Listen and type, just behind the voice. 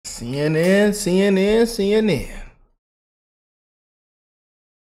CNN.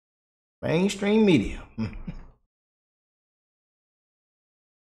 Mainstream media.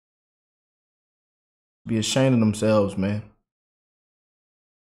 Be ashamed of themselves, man.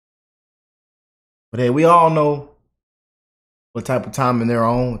 But hey, we all know what type of timing they're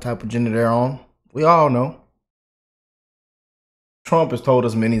on, what type of agenda they're on. We all know. Trump has told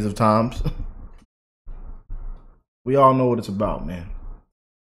us many of times. We all know what it's about, man.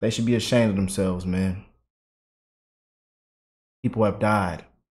 They should be ashamed of themselves, man. People have died.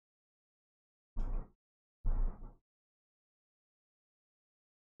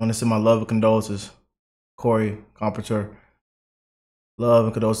 I want to send my love and condolences. Corey Comforter. Love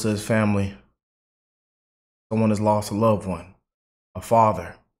and condolences to his family. Someone has lost a loved one, a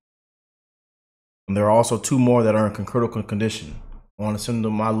father. And there are also 2 more that are in critical condition. I want to send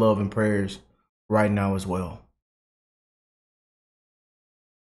them my love and prayers right now as well.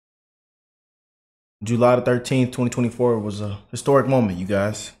 July the 13th, 2024 was a historic moment, you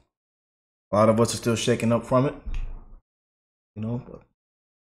guys. A lot of us are still shaking up from it. You know, but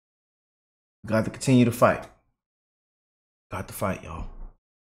we got to continue to fight. Got to fight, y'all.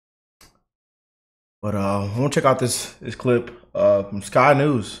 But I want to check out this clip from Sky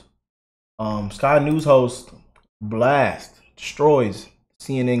News. Sky News host BLASTS destroys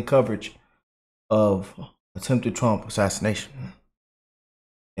CNN coverage of attempted Trump assassination.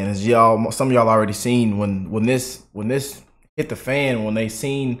 And as y'all, some of y'all already seen when this hit the fan, when they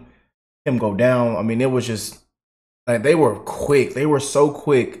seen him go down, I mean, it was just like they were quick. They were so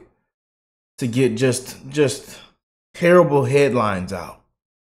quick to get just terrible headlines out.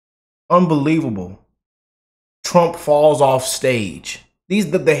 Unbelievable. Trump falls off stage.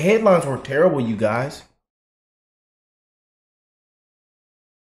 The headlines were terrible, you guys.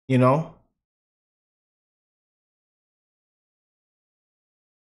 You know?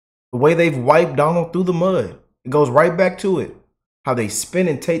 The way they've wiped Donald through the mud. It goes right back to it. How they spin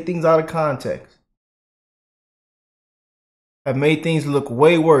and take things out of context. Have made things look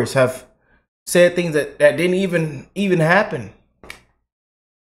way worse. Have said things that didn't even happen.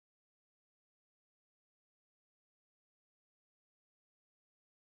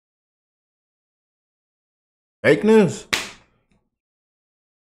 Fake news.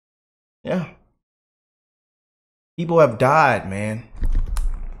 Yeah. People have died, man.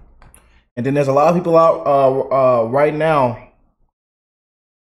 And then there's a lot of people out right now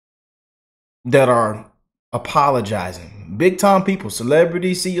that are apologizing. Big time people,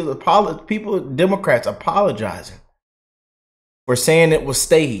 celebrities, CEOs, people, Democrats apologizing for saying it was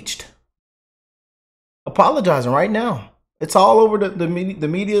staged. Apologizing right now. It's all over the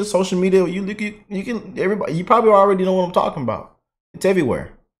media, social media. You can everybody. You probably already know what I'm talking about. It's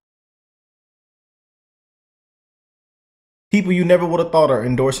everywhere. People you never would have thought are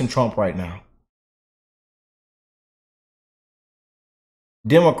endorsing Trump right now.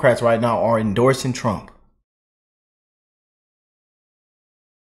 Democrats right now are endorsing Trump.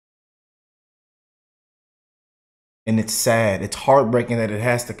 And it's sad. It's heartbreaking that it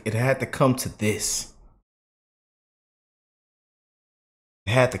had to come to this.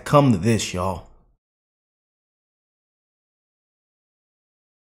 It had to come to this, y'all.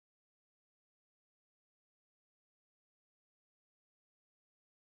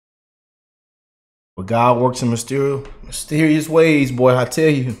 But God works in mysterious ways, boy, I tell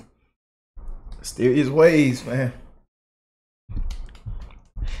you. Mysterious ways, man.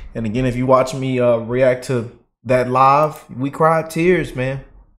 And again, if you watch me react to that live, we cried tears, man.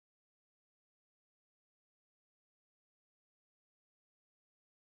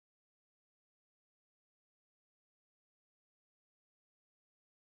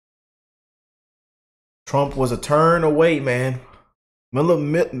 Trump was a turn away, man.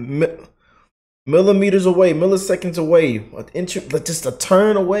 Millimeters away, milliseconds away, just a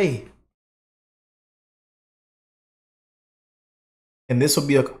turn away. And this will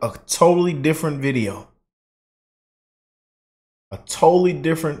be a totally different video. A totally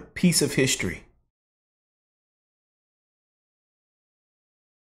different piece of history.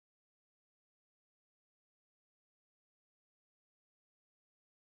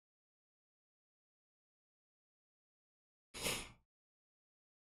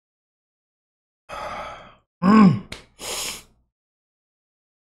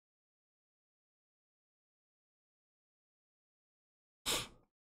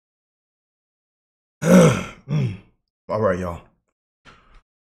 All right, y'all.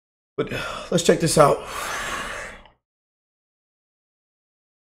 But let's check this out.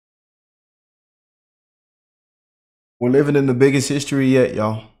 We're living in the biggest history yet,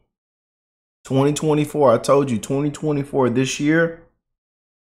 y'all. 2024. I told you, 2024 this year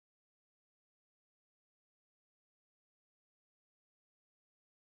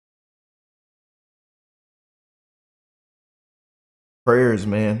Prayers,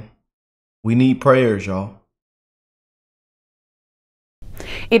 man. We need prayers, y'all.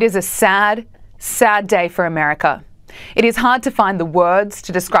 It is a sad, sad day for America. It is hard to find the words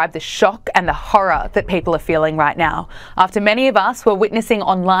to describe the shock and the horror that people are feeling right now, after many of us were witnessing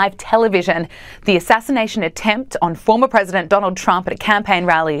on live television the assassination attempt on former President Donald Trump at a campaign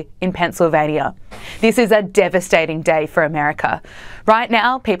rally in Pennsylvania. This is a devastating day for America. Right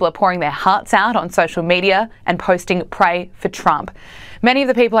now, people are pouring their hearts out on social media and posting "Pray for Trump." Many of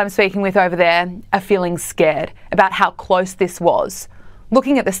the people I'm speaking with over there are feeling scared about how close this was.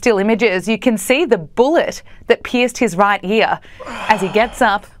 Looking at the still images, you can see the bullet that pierced his right ear as he gets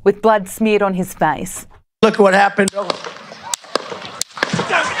up with blood smeared on his face. Look what happened.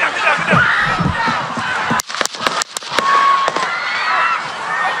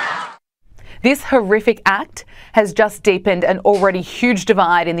 This horrific act has just deepened an already huge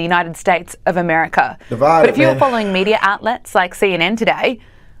divide in the United States of America. But if you were following media outlets like CNN today,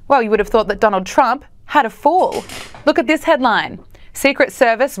 well, you would have thought that Donald Trump had a fall. Look at this headline. Secret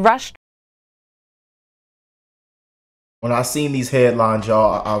Service rushed. When I seen these headlines,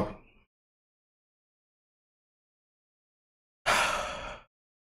 y'all,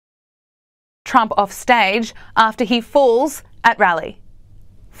 Trump off stage after he falls at rally.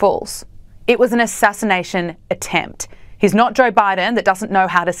 Falls. It was an assassination attempt. He's not Joe Biden that doesn't know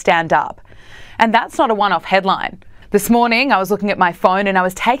how to stand up. And that's not a one-off headline. This morning, I was looking at my phone and I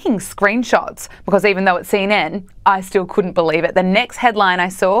was taking screenshots because even though it's CNN, I still couldn't believe it. The next headline I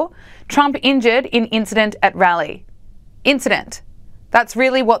saw, Trump injured in incident at rally. Incident. That's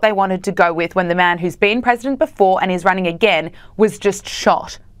really what they wanted to go with when the man who's been president before and is running again was just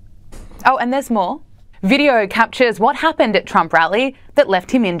shot. Oh, and there's more. Video captures what happened at Trump rally that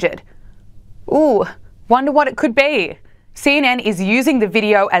left him injured. Ooh, wonder what it could be. CNN is using the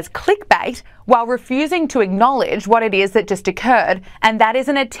video as clickbait while refusing to acknowledge what it is that just occurred, and that is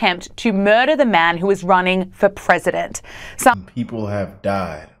an attempt to murder the man who is running for president. Some people have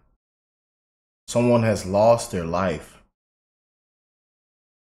died. Someone has lost their life.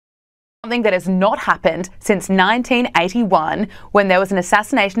 Something that has not happened since 1981 when there was an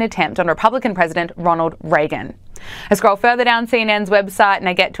assassination attempt on Republican President Ronald Reagan. I scroll further down CNN's website and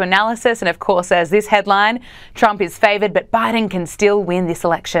I get to analysis, and of course there's this headline, Trump is favoured but Biden can still win this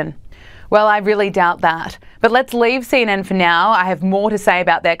election. Well, I really doubt that. But let's leave CNN for now. I have more to say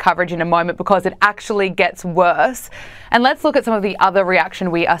about their coverage in a moment because it actually gets worse. And let's look at some of the other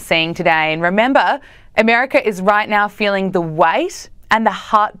reaction we are seeing today. And remember, America is right now feeling the weight and the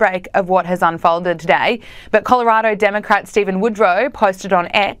heartbreak of what has unfolded today. But Colorado Democrat Stephen Woodrow posted on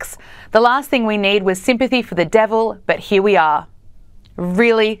X, "The last thing we need was sympathy for the devil, but here we are."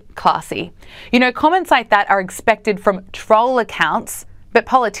 Really classy. You know, comments like that are expected from troll accounts, but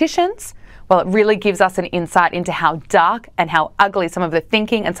politicians, well, it really gives us an insight into how dark and how ugly some of the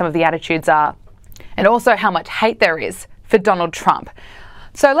thinking and some of the attitudes are. And also how much hate there is for Donald Trump.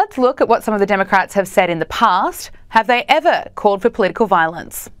 So let's look at what some of the Democrats have said in the past. Have they ever called for political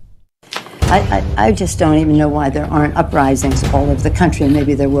violence? I just don't even know why there aren't uprisings all over the country, and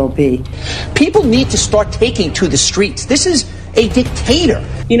maybe there will be. People need to start taking to the streets. This is a dictator.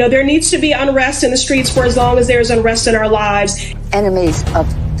 You know, there needs to be unrest in the streets for as long as there's unrest in our lives. Enemies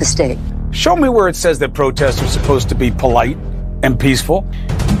of the state. Show me where it says that protests are supposed to be polite and peaceful.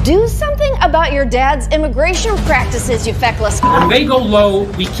 Do something about your dad's immigration practices, you feckless. When they go low,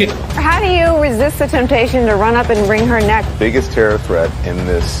 we kick them. How do you resist the temptation to run up and wring her neck? The biggest terror threat in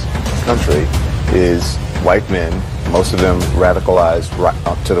this country is white men, most of them radicalized right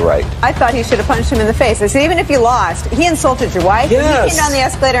up to the right. I thought he should have punched him in the face. I said, even if you lost, he insulted your wife. Yes. He came down the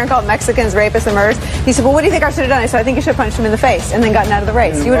escalator and called Mexicans rapists and murderers. He said, well, what do you think I should have done? I said, I think you should have punched him in the face and then gotten out of the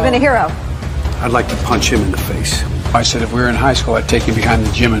race. You would have been a hero. I'd like to punch him in the face. I said if we were in high school, I'd take him behind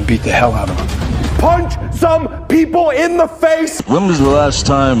the gym and beat the hell out of him. Punch some people in the face! When was the last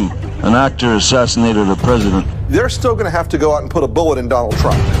time an actor assassinated a president? They're still going to have to go out and put a bullet in Donald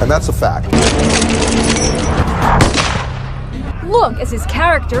Trump, and that's a fact. Look as his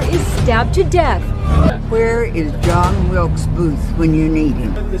character is stabbed to death. Where is John Wilkes Booth when you need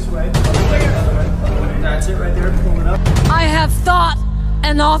him? This way. That's it right there. Pull it up. I have thought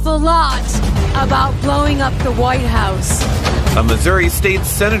an awful lot about blowing up the White House. A Missouri state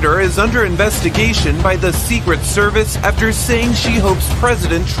senator is under investigation by the Secret Service after saying she hopes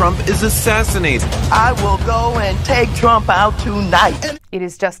President Trump is assassinated. I will go and take Trump out tonight. It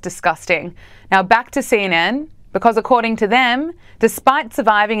is just disgusting. Now back to CNN, because according to them, despite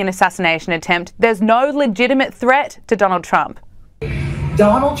surviving an assassination attempt, there's no legitimate threat to Donald Trump.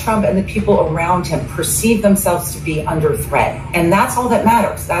 Donald Trump and the people around him perceive themselves to be under threat. And that's all that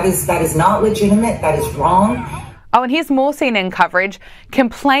matters. That is not legitimate. That is wrong. Oh, and here's more CNN coverage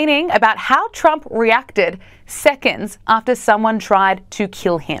complaining about how Trump reacted seconds after someone tried to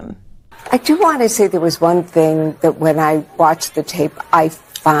kill him. I do want to say there was one thing that when I watched the tape, I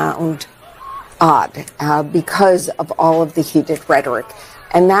found odd because of all of the heated rhetoric.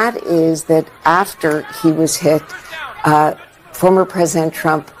 And that is that after he was hit, former President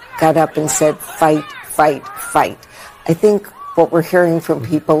Trump got up and said, fight, fight, fight. I think what we're hearing from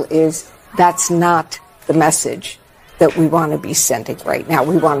people is that's not the message that we want to be sending right now.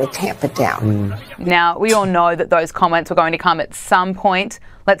 We want to tamp it down. Now, we all know that those comments were going to come at some point.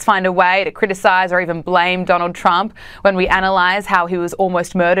 Let's find a way to criticise or even blame Donald Trump when we analyse how he was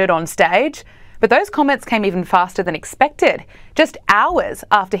almost murdered on stage. But those comments came even faster than expected, just hours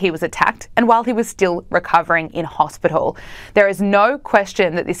after he was attacked and while he was still recovering in hospital. There is no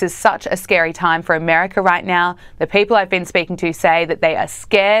question that this is such a scary time for America right now. The people I've been speaking to say that they are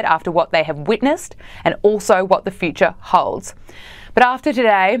scared after what they have witnessed and also what the future holds. But after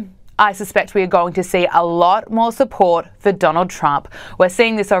today, I suspect we are going to see a lot more support for Donald Trump. We're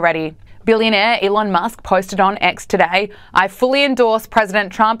seeing this already. Billionaire Elon Musk posted on X today, "I fully endorse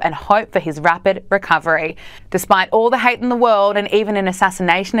President Trump and hope for his rapid recovery." Despite all the hate in the world and even an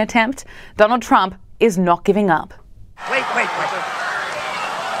assassination attempt, Donald Trump is not giving up. Wait.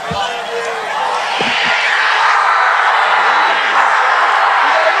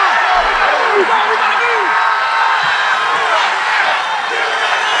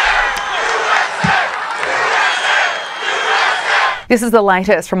 This is the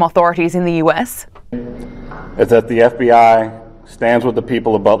latest from authorities in the US. Is that the FBI stands with the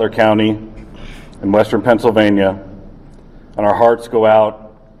people of Butler County in Western Pennsylvania, and our hearts go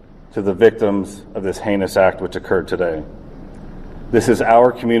out to the victims of this heinous act which occurred today. This is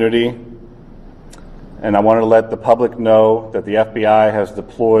our community, and I want to let the public know that the FBI has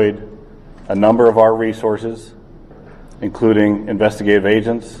deployed a number of our resources, including investigative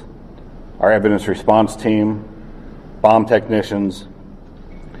agents, our evidence response team, bomb technicians,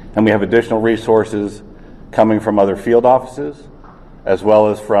 and we have additional resources coming from other field offices, as well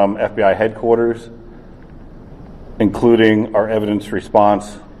as from FBI headquarters, including our evidence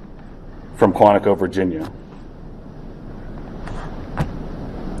response from Quantico, Virginia.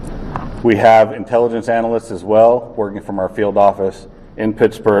 We have intelligence analysts as well, working from our field office in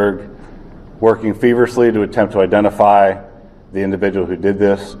Pittsburgh, working feverishly to attempt to identify the individual who did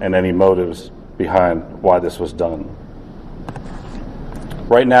this and any motives behind why this was done.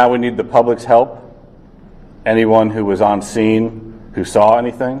 Right now, we need the public's help. Anyone who was on scene, who saw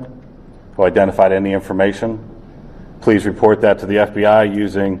anything, who identified any information, please report that to the FBI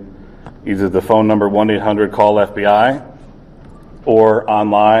using either the phone number 1-800-CALL-FBI or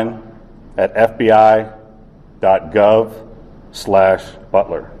online at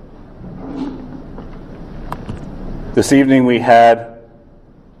fbi.gov/Butler. This evening we had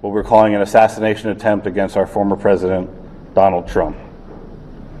what we're calling an assassination attempt against our former president, Donald Trump.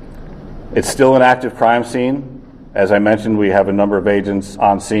 It's still an active crime scene. As I mentioned, we have a number of agents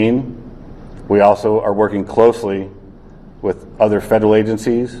on scene. We also are working closely with other federal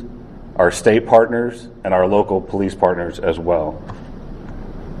agencies, our state partners, and our local police partners as well.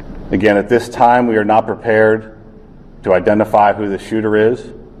 Again, at this time, we are not prepared to identify who the shooter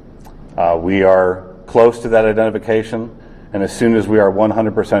is. We are close to that identification, and as soon as we are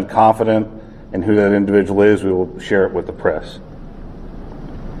 100% confident in who that individual is, we will share it with the press.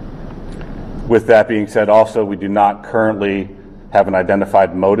 With that being said, also, we do not currently have an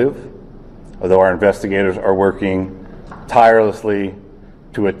identified motive, although our investigators are working tirelessly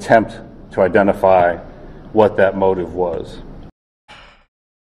to attempt to identify what that motive was.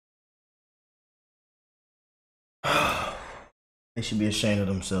 They should be ashamed of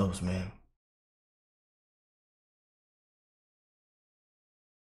themselves, man.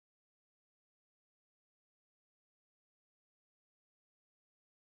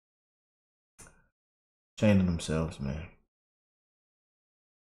 Ashamed of themselves, man.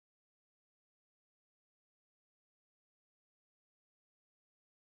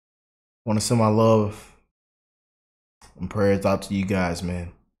 I want to send my love and prayers out to you guys,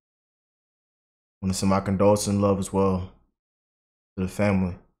 man. I want to send my condolences and love as well to the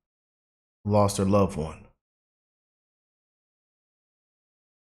family who lost their loved one.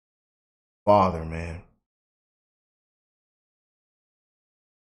 Father, man.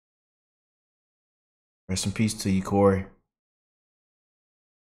 Rest in peace to you, Corey. I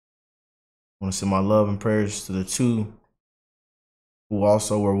want to send my love and prayers to the two who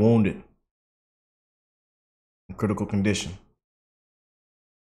also were wounded in critical condition.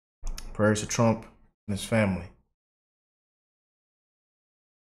 Prayers to Trump and his family.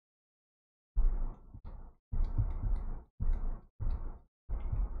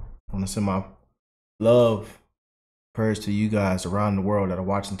 I want to send my love, prayers to you guys around the world that are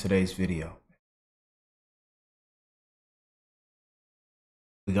watching today's video.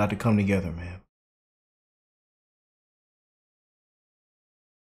 We got to come together, man.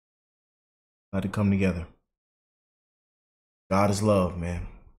 Got to come together. God is love, man.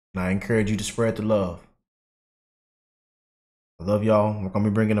 And I encourage you to spread the love. I love y'all. We're going to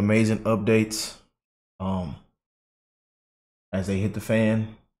be bringing amazing updates as they hit the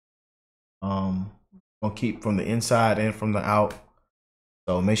fan. Gonna keep from the inside and from the out.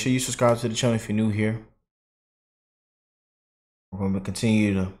 So make sure you subscribe to the channel if you're new here. We're going to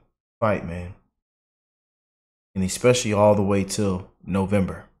continue to fight, man. And especially all the way till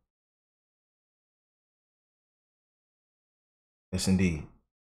November. Yes, indeed.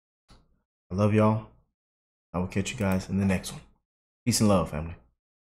 I love y'all. I will catch you guys in the next one. Peace and love, family.